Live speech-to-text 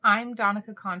I'm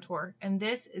Donica Contour, and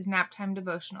this is Naptime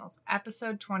Devotionals,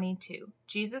 Episode 22.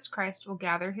 Jesus Christ Will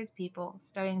Gather His People,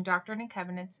 studying Doctrine and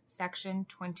Covenants, Section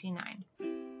 29.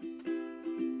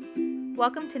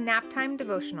 Welcome to Naptime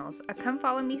Devotionals, a come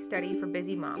follow me study for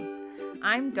busy moms.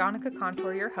 I'm Donica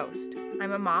Contour, your host.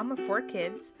 I'm a mom of 4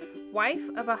 kids, wife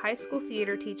of a high school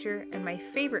theater teacher, and my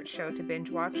favorite show to binge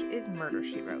watch is Murder,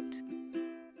 She Wrote.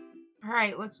 All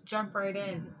right, let's jump right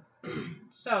in.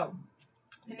 So,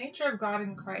 the nature of God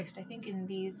in Christ, I think in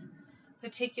these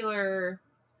particular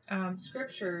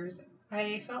scriptures,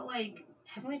 I felt like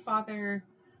Heavenly Father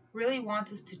really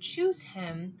wants us to choose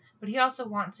Him, but He also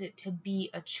wants it to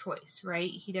be a choice, right?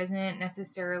 He doesn't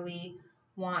necessarily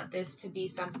want this to be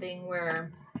something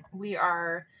where we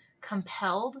are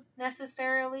compelled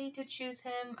necessarily to choose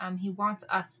Him. He wants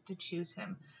us to choose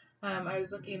Him. I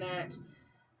was looking at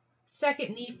 2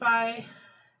 Nephi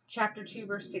chapter 2,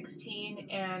 verse 16,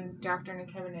 and Doctrine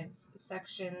and Covenants,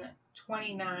 section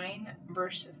 29,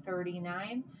 verse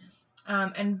 39.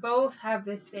 And both have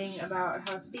this thing about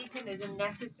how Satan is a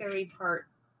necessary part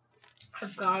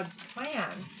of God's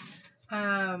plan.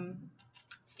 And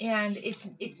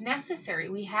it's necessary.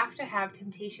 We have to have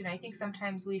temptation. I think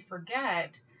sometimes we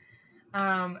forget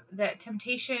that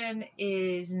temptation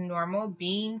is normal.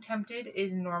 Being tempted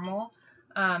is normal.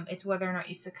 It's whether or not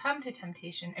you succumb to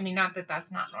temptation. I mean, not that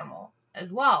that's not normal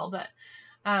as well, but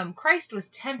Christ was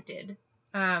tempted,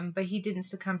 but He didn't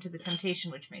succumb to the temptation,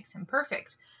 which makes Him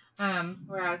perfect.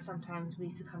 Whereas sometimes we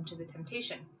succumb to the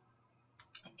temptation.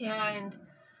 And,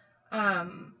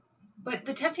 but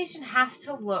the temptation has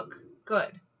to look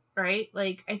good, right?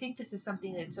 Like, I think this is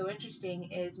something that's so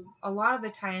interesting is a lot of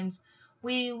the times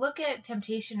we look at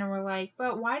temptation and we're like,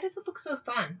 but why does it look so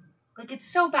fun? Like,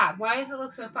 it's so bad. Why does it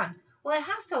look so fun? Well, it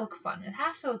has to look fun. It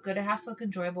has to look good. It has to look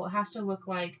enjoyable. It has to look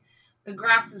like the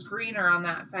grass is greener on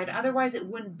that side. Otherwise, it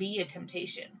wouldn't be a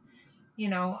temptation. You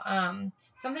know,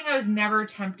 something I was never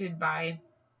tempted by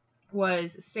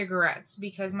was cigarettes,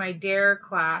 because my DARE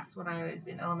class when I was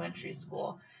in elementary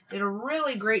school did a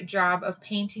really great job of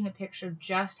painting a picture of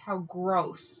just how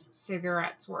gross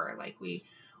cigarettes were. Like, we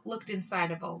looked inside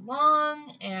of a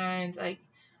lung, and like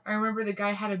I remember the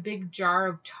guy had a big jar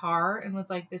of tar and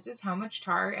was like, this is how much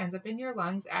tar ends up in your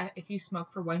lungs if you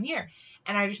smoke for 1 year.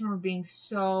 And I just remember being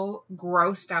so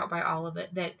grossed out by all of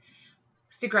it that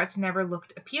cigarettes never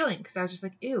looked appealing, because I was just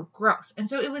like, ew, gross. And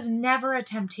so it was never a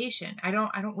temptation. I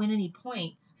don't win any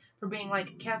points for being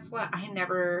like, guess what? I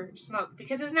never smoked,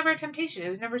 because it was never a temptation. It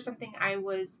was never something I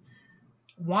was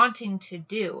wanting to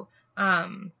do.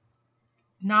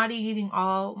 Not eating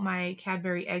all my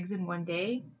Cadbury eggs in one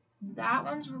day, that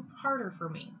one's harder for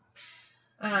me.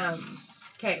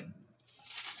 Okay.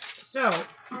 So,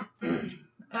 the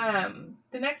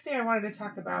next thing I wanted to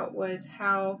talk about was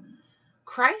how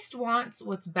Christ wants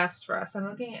what's best for us. I'm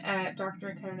looking at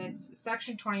Doctrine and Covenants,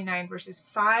 section 29, verses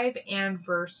 5 and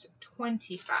verse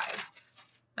 25.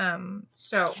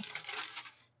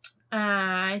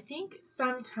 I think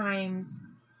sometimes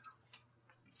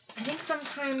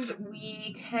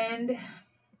we tend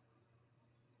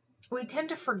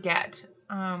to forget.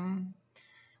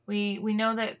 We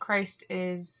know that Christ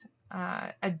is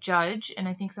a judge, and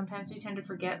I think sometimes we tend to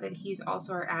forget that He's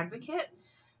also our advocate.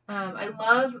 I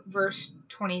love verse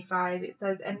 25. It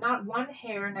says, and not one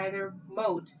hair, neither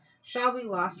mote, shall be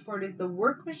lost, for it is the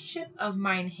workmanship of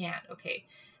mine hand. Okay,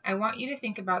 I want you to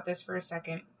think about this for a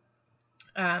second,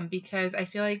 because I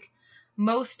feel like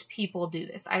most people do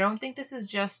this. I don't think this is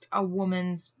just a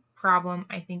woman's problem.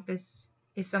 I think this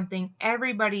is something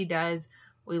everybody does.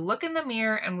 We look in the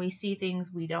mirror and we see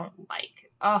things we don't like.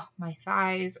 Oh, my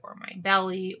thighs, or my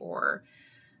belly, or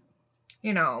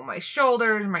my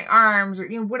shoulders, my arms, or,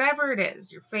 whatever it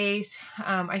is, your face.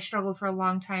 I struggled for a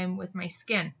long time with my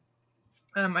skin.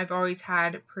 I've always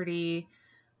had pretty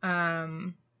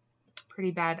bad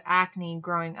acne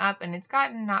growing up, and it's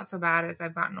gotten not so bad as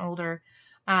I've gotten older.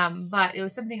 But it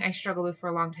was something I struggled with for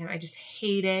a long time. I just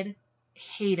hated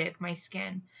my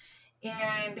skin.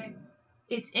 And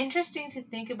it's interesting to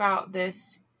think about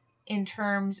this in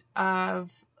terms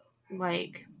of,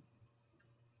 like,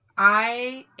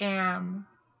 I am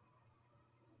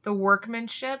the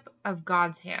workmanship of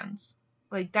God's hands.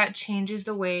 Like, that changes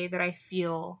the way that I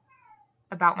feel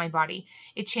about my body.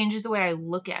 It changes the way I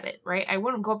look at it, right? I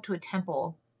wouldn't go up to a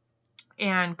temple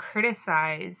and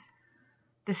criticize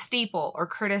the steeple, or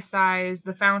criticize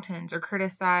the fountains, or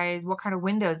criticize what kind of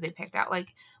windows they picked out.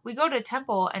 Like, we go to a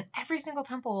temple, and every single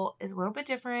temple is a little bit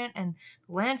different, and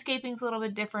the landscaping's a little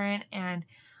bit different, and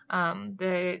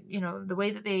The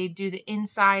way that they do the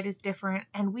inside is different,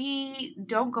 and we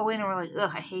don't go in and we're like,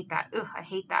 ugh, I hate that. Ugh, I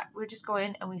hate that. We just go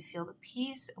in and we feel the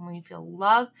peace and we feel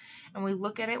love, and we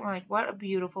look at it and we're like, what a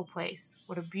beautiful place.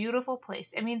 What a beautiful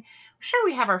place. I mean, sure,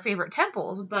 we have our favorite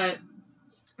temples, but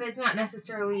it's not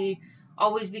necessarily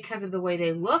always because of the way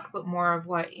they look, but more of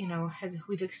what,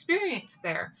 we've experienced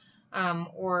there.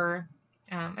 Or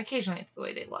occasionally it's the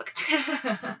way they look.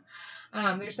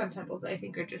 There's some temples I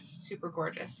think are just super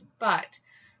gorgeous. But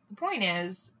the point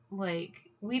is, like,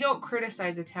 we don't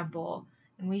criticize a temple,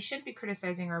 and we should be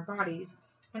criticizing our bodies.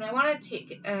 And I want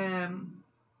to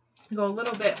go a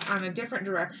little bit on a different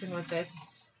direction with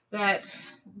this,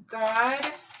 that God...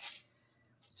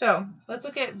 So let's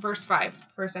look at verse 5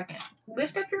 for a second.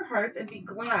 Lift up your hearts and be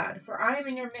glad, for I am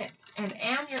in your midst, and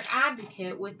am your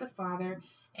advocate with the Father,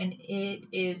 and it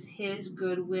is his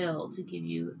good will to give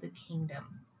you the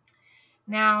kingdom.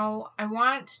 Now, I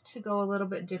want to go a little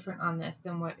bit different on this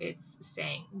than what it's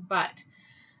saying, but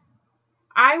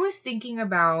I was thinking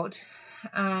about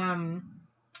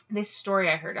this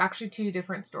story I heard, actually 2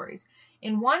 different stories.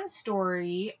 In one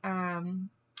story,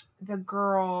 the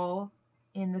girl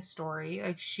in the story,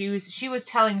 like she was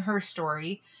telling her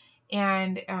story,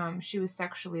 and she was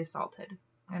sexually assaulted.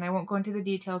 And I won't go into the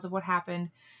details of what happened,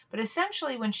 but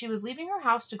essentially when she was leaving her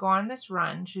house to go on this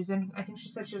run, I think she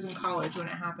said she was in college when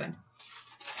it happened.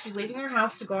 She was leaving her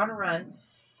house to go on a run,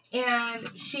 and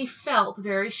she felt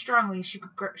very strongly she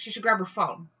should grab her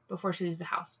phone before she leaves the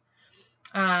house.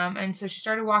 And so she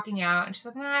started walking out, and she's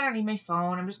like, I don't need my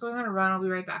phone. I'm just going on a run. I'll be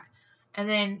right back. And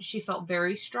then she felt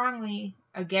very strongly,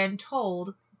 again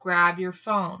told, grab your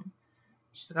phone.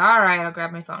 She's like, all right, I'll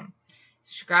grab my phone.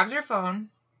 So she grabs her phone,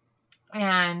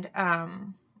 and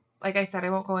like I said, I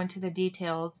won't go into the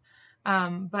details,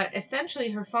 but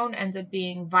essentially her phone ends up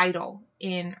being vital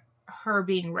in her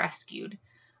being rescued,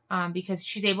 because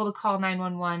she's able to call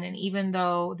 911, and even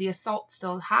though the assault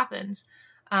still happens,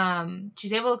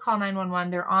 she's able to call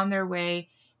 911. They're on their way,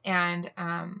 and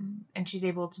she's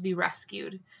able to be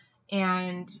rescued.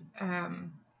 And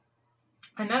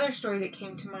another story that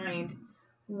came to mind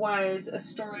was a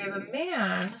story of a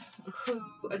man who,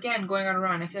 again, going on a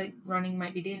run. I feel like running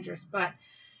might be dangerous, but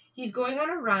he's going on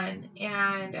a run,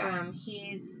 and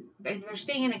they're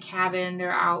staying in a cabin.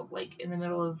 They're out like in the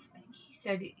middle of, I think he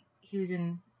said he was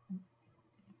in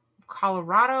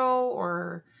Colorado,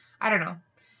 or I don't know.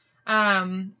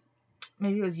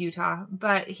 Maybe it was Utah,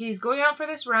 but he's going out for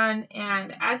this run,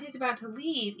 and as he's about to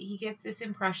leave, he gets this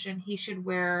impression he should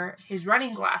wear his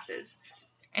running glasses.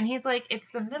 And he's like,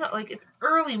 it's the middle, like it's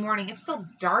early morning, it's still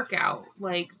dark out.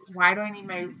 Like, why do I need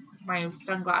my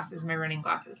sunglasses, my running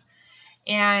glasses?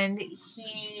 And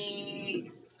he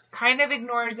kind of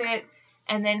ignores it,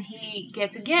 and then he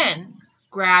gets again,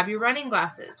 grab your running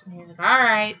glasses. And he's like, all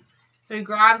right. So he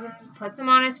grabs them, puts them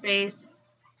on his face.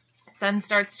 Sun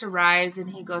starts to rise, and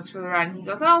he goes for the run. He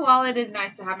goes, oh, well, it is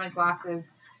nice to have my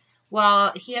glasses.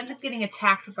 Well, he ends up getting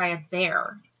attacked by a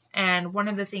bear. And one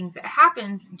of the things that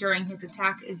happens during his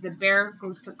attack is the bear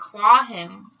goes to claw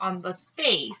him on the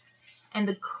face, and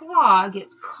the claw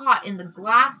gets caught in the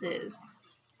glasses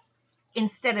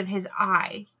instead of his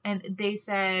eye. And they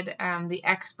said, the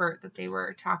expert that they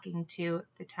were talking to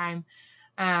at the time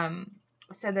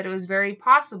said that it was very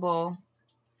possible,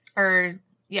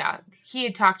 he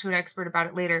had talked to an expert about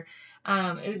it later.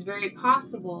 It was very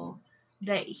possible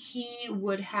that he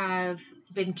would have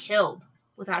been killed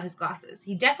without his glasses.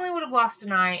 He definitely would have lost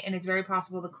an eye, and it's very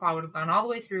possible the claw would have gone all the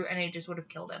way through, and it just would have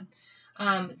killed him.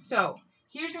 So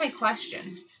here's my question.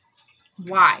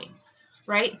 Why?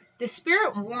 Right? The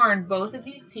Spirit warned both of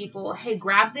these people, hey,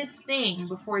 grab this thing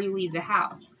before you leave the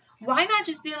house. Why not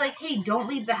just be like, hey, don't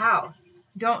leave the house.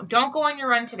 Don't go on your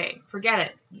run today. Forget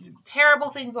it. Terrible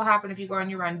things will happen if you go on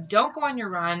your run. Don't go on your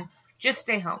run. Just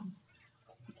stay home.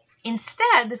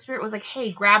 Instead, the Spirit was like,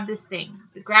 hey, grab this thing.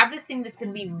 Grab this thing that's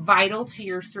going to be vital to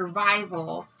your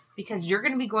survival, because you're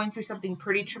going to be going through something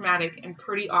pretty traumatic and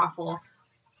pretty awful.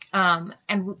 And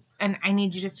I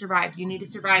need you to survive. You need to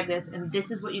survive this, and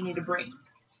this is what you need to bring.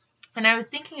 And I was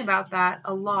thinking about that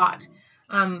a lot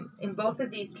in both of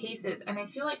these cases. And I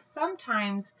feel like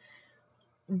sometimes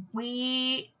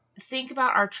we think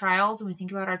about our trials and we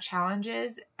think about our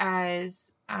challenges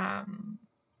as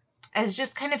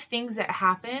just kind of things that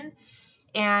happen.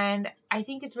 And I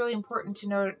think it's really important to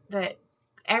note that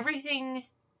everything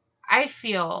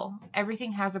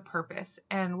has a purpose.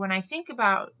 And when I think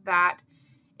about that,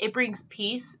 it brings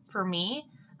peace for me,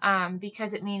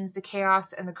 because it means the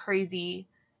chaos and the crazy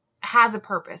has a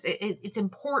purpose. It's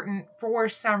important for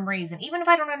some reason. Even if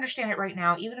I don't understand it right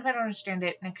now, even if I don't understand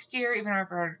it next year, even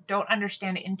if I don't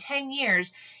understand it in 10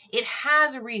 years, it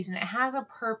has a reason. It has a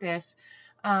purpose,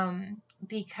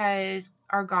 because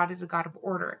our God is a God of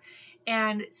order.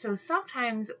 And so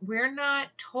sometimes we're not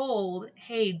told,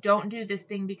 hey, don't do this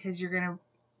thing because you're going to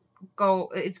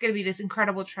it's going to be this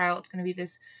incredible trial. It's going to be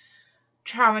this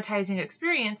traumatizing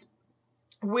experience.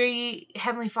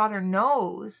 Heavenly Father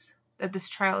knows that this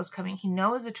trial is coming. He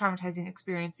knows the traumatizing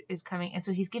experience is coming. And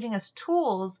so he's giving us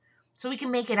tools so we can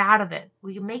make it out of it.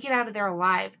 We can make it out of there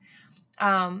alive.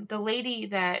 The lady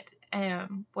that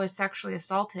was sexually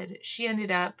assaulted, she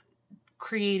ended up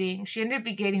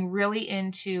getting really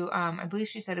into, I believe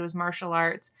she said it was martial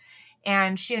arts,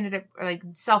 and she ended up like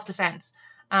self-defense.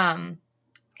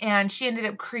 And she ended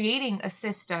up creating a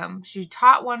system. She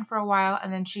taught one for a while,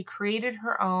 and then she created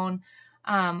her own,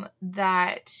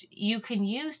 that you can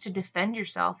use to defend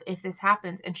yourself if this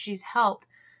happens. And she's helped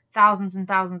thousands and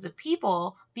thousands of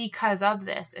people because of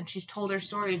this. And she's told her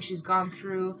story, and she's gone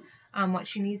through what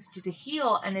she needs to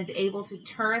heal, and is able to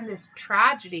turn this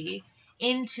tragedy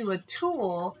into a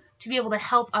tool to be able to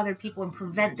help other people and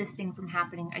prevent this thing from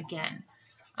happening again.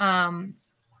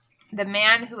 The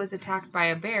man who was attacked by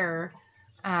a bear,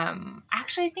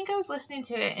 actually, I think I was listening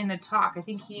to it in a talk. I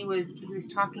think he was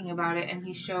talking about it, and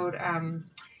he showed,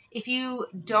 if you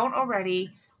don't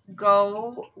already,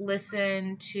 go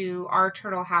listen to Our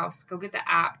Turtle House. Go get the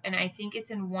app, and I think it's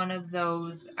in one of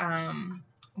those,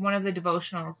 one of the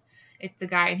devotionals. It's the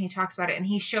guy, and he talks about it, and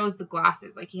he shows the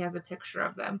glasses, like he has a picture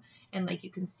of them, and like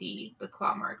you can see the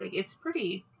claw mark. Like it's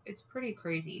pretty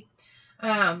crazy.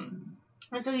 And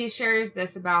so he shares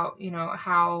this about,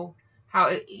 how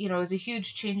it, is a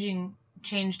huge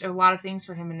changed a lot of things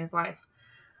for him in his life.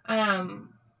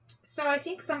 So I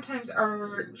think sometimes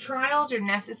our trials are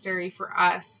necessary for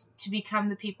us to become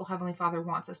the people Heavenly Father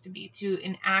wants us to be, to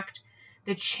enact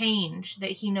the change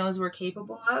that He knows we're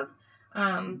capable of.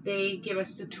 They give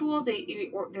us the tools,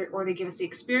 or they give us the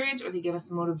experience, or they give us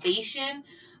the motivation.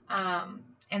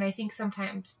 And I think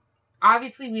sometimes,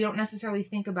 obviously, we don't necessarily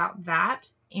think about that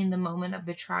in the moment of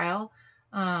the trial.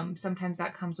 Sometimes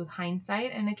that comes with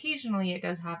hindsight, and occasionally it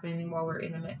does happen while we're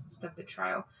in the midst of the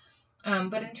trial.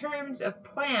 But in terms of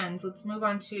plans, let's move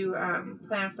on to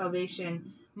plan of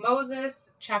salvation.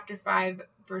 Moses, chapter 5,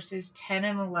 verses 10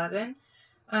 and 11.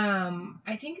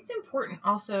 I think it's important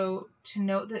also to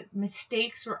note that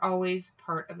mistakes were always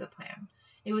part of the plan.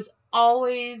 It was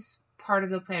always part of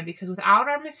the plan, because without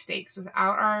our mistakes,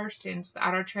 without our sins,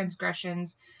 without our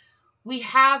transgressions, we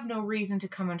have no reason to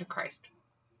come unto Christ.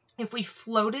 If we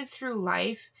floated through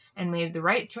life and made the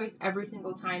right choice every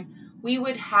single time, we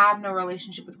would have no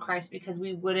relationship with Christ, because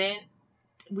we wouldn't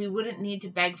need to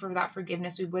beg for that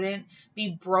forgiveness. We wouldn't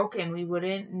be broken. We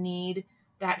wouldn't need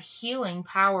that healing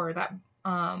power, that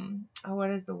what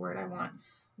is the word I want?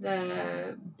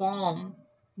 The balm,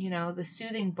 the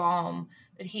soothing balm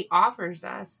that He offers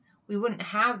us. We wouldn't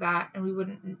have that, and we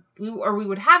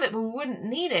would have it, but we wouldn't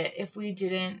need it if we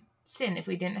didn't sin, if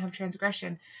we didn't have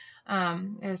transgression. I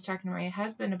was talking to my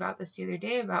husband about this the other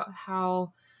day, about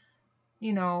how,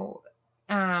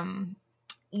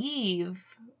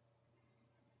 Eve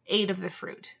ate of the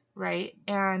fruit, right?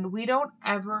 And we don't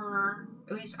ever,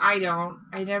 at least I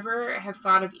never have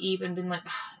thought of Eve and been like,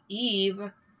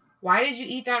 Eve, why did you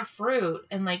eat that fruit?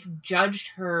 And like judged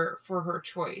her for her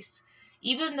choice.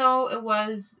 Even though it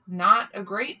was not a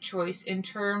great choice in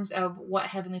terms of what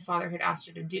Heavenly Father had asked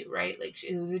her to do, right? Like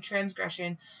it was a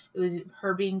transgression. It was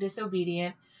her being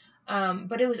disobedient.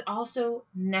 But it was also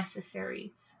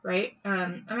necessary, right?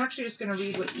 I'm actually just going to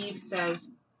read what Eve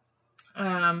says.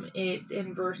 It's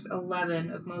in verse 11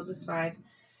 of Moses 5.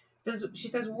 She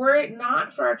says, were it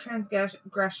not for our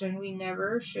transgression, we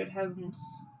never should have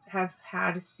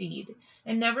had seed,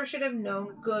 and never should have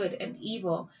known good and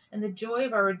evil, and the joy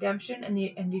of our redemption and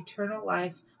eternal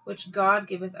life, which God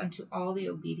giveth unto all the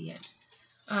obedient.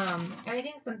 And I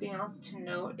think something else to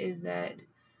note is that,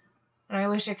 and I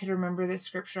wish I could remember this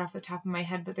scripture off the top of my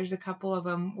head, but there's a couple of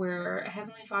them where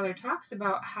Heavenly Father talks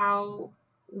about how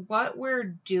what we're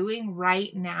doing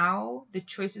right now, the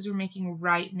choices we're making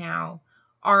right now,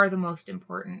 are the most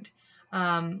important.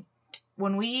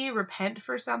 When we repent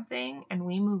for something and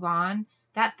we move on,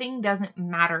 that thing doesn't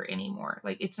matter anymore.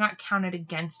 Like it's not counted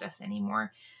against us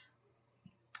anymore.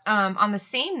 On the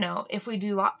same note, if we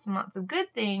do lots and lots of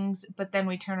good things, but then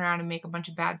we turn around and make a bunch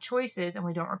of bad choices and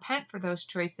we don't repent for those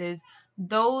choices,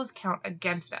 those count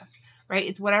against us, right?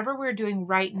 It's whatever we're doing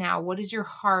right now. What is your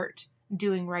heart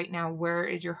doing right now? Where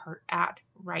is your heart at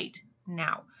right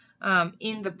now,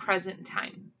 in the present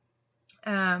time?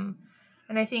 And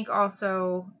And I think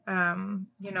also, in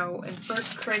 1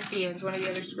 Corinthians, one of the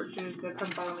other scriptures that Come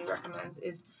Follow Me recommends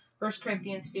is 1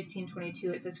 Corinthians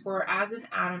 15:22. It says, "For as in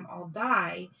Adam all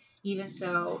die, even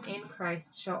so in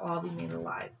Christ shall all be made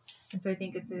alive." And so I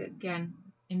think it's, again,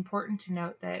 important to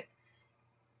note that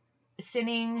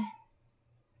sinning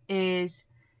is,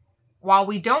 while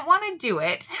we don't want to do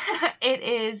it, it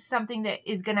is something that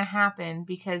is going to happen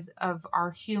because of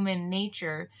our human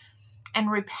nature.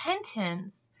 And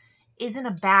repentance isn't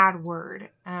a bad word.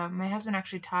 My husband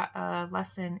actually taught a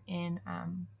lesson in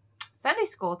Sunday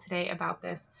school today about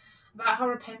this, about how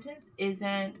repentance it's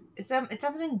not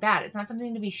something bad. It's not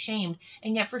something to be shamed.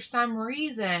 And yet for some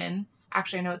reason,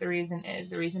 actually I know what the reason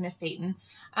is. The reason is Satan.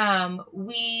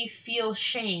 We feel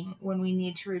shame when we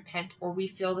need to repent, or we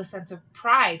feel the sense of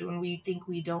pride when we think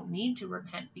we don't need to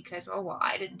repent because, oh, well,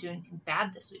 I didn't do anything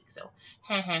bad this week. So,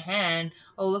 and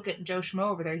oh, look at Joe Schmo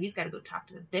over there. He's got to go talk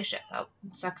to the bishop. Oh,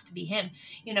 it sucks to be him,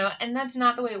 and that's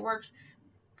not the way it works.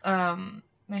 My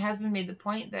husband made the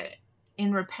point that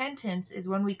in repentance is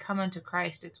when we come unto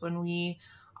Christ. It's when we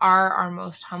are our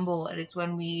most humble, and it's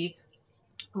when we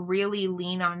really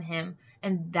lean on him.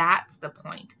 And that's the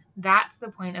point. That's the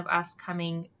point of us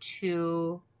coming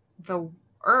to the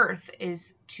earth,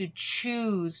 is to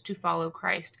choose to follow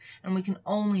Christ. And we can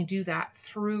only do that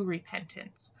through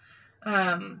repentance.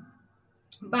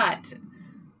 But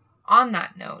on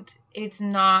that note, it's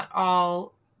not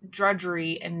all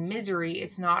drudgery and misery.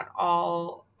 It's not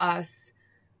all us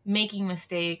making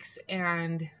mistakes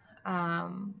and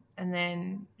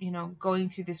then, going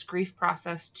through this grief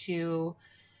process to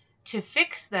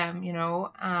fix them,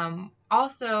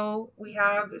 Also, we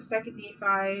have 2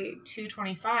 Nephi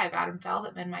 2:25, Adam fell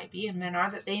that men might be, and men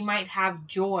are that they might have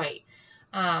joy.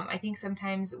 I think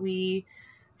sometimes we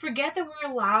forget that we're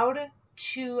allowed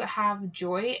to have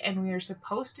joy, and we are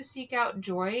supposed to seek out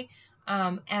joy,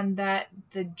 and that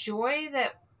the joy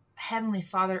that Heavenly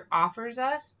Father offers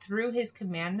us through his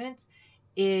commandments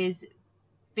is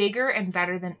bigger and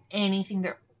better than anything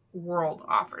the world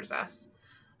offers us.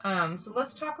 So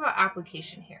let's talk about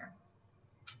application here.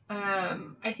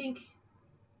 I think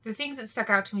the things that stuck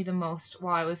out to me the most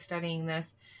while I was studying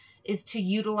this is to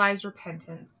utilize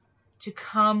repentance, to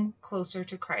come closer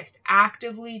to Christ,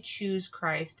 actively choose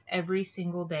Christ every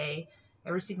single day,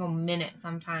 every single minute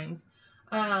sometimes.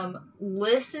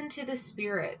 Listen to the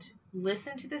Spirit.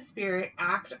 Listen to the Spirit.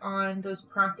 Act on those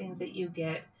promptings that you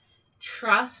get.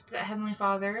 Trust that Heavenly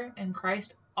Father and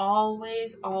Christ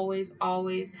always, always,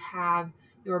 always have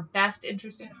your best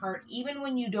interest in heart, even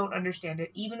when you don't understand it,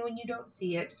 even when you don't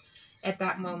see it at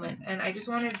that moment. And I just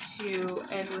wanted to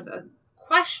end with a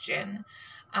question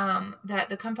that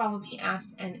the Come Follow Me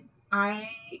asked, and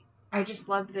I just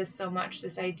loved this so much,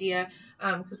 this idea,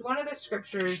 because one of the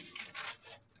scriptures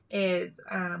is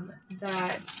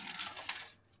that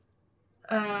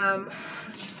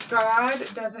God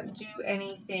doesn't do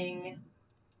anything.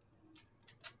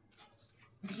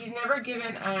 He's never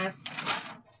given us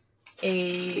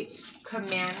a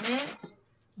commandment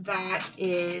that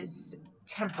is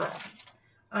temporal.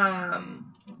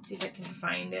 Let's see if I can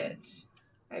find it.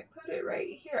 I put it right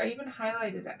here. I even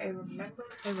highlighted it. I remember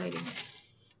highlighting it,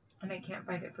 and I can't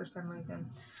find it for some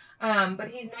reason. But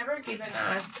he's never given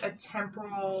us a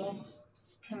temporal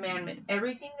commandment.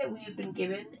 Everything that we have been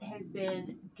given has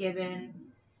been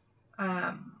given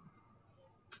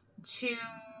to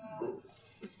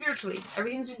spiritually.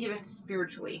 Everything's been given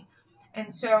spiritually.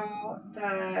 And so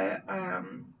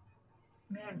man,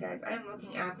 guys, I am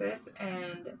looking at this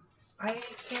and I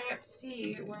can't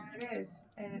see where it is,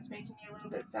 and it's making me a little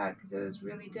bit sad because it was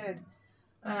really good.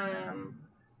 Here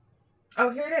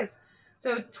it is.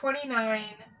 So 29.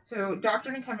 So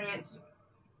Doctrine and Covenants,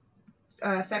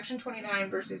 section 29,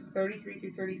 verses 33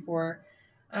 through 34.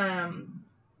 And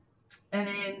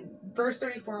in verse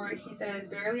 34, he says,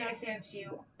 "Verily I say unto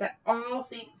you, that all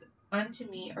things unto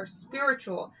me are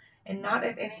spiritual, and not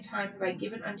at any time have I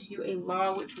given unto you a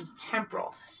law which was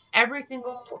temporal." Every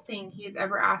single thing he has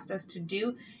ever asked us to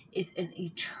do is an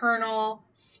eternal,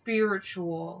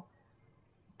 spiritual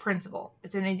principle.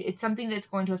 It's something that's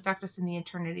going to affect us in the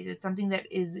eternities. It's something that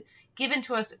is given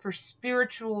to us for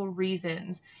spiritual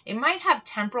reasons. It might have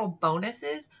temporal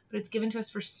bonuses, but it's given to us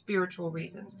for spiritual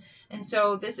reasons. And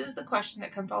so this is the question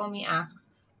that Come Follow Me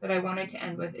asks that I wanted to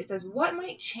end with. It says, what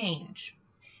might change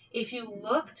if you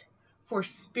looked for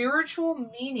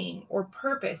spiritual meaning or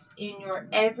purpose in your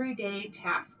everyday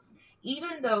tasks,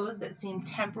 even those that seem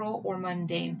temporal or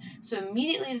mundane? So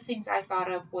immediately the things I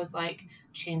thought of was like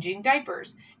changing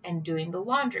diapers and doing the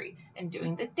laundry and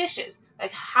doing the dishes.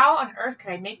 Like, how on earth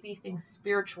could I make these things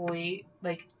spiritually?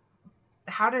 Like,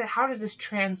 how does this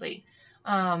translate?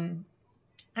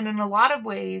 And in a lot of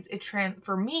ways,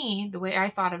 for me, the way I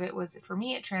thought of it was, for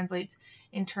me, it translates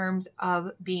in terms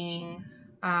of being,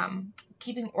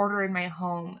 keeping order in my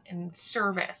home and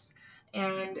service.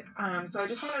 And so I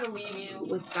just wanted to leave you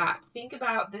with that. Think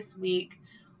about this week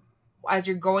as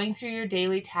you're going through your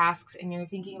daily tasks and you're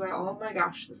thinking about, oh my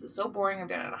gosh, this is so boring. I've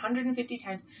done it 150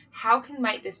 times.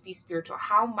 Might this be spiritual?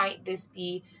 How might this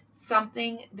be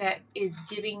something that is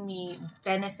giving me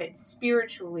benefits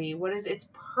spiritually? What is its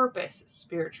purpose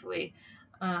spiritually?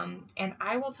 And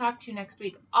I will talk to you next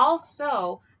week.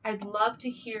 Also, I'd love to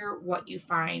hear what you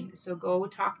find. So go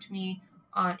talk to me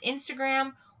on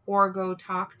Instagram, or go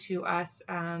talk to us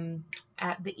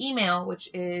at the email, which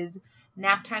is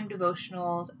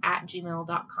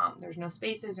naptimedevotionals@gmail.com. There's no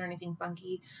spaces or anything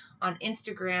funky. On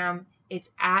Instagram,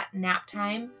 it's at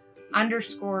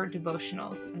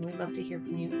naptime_devotionals. And we'd love to hear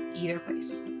from you either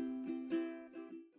place.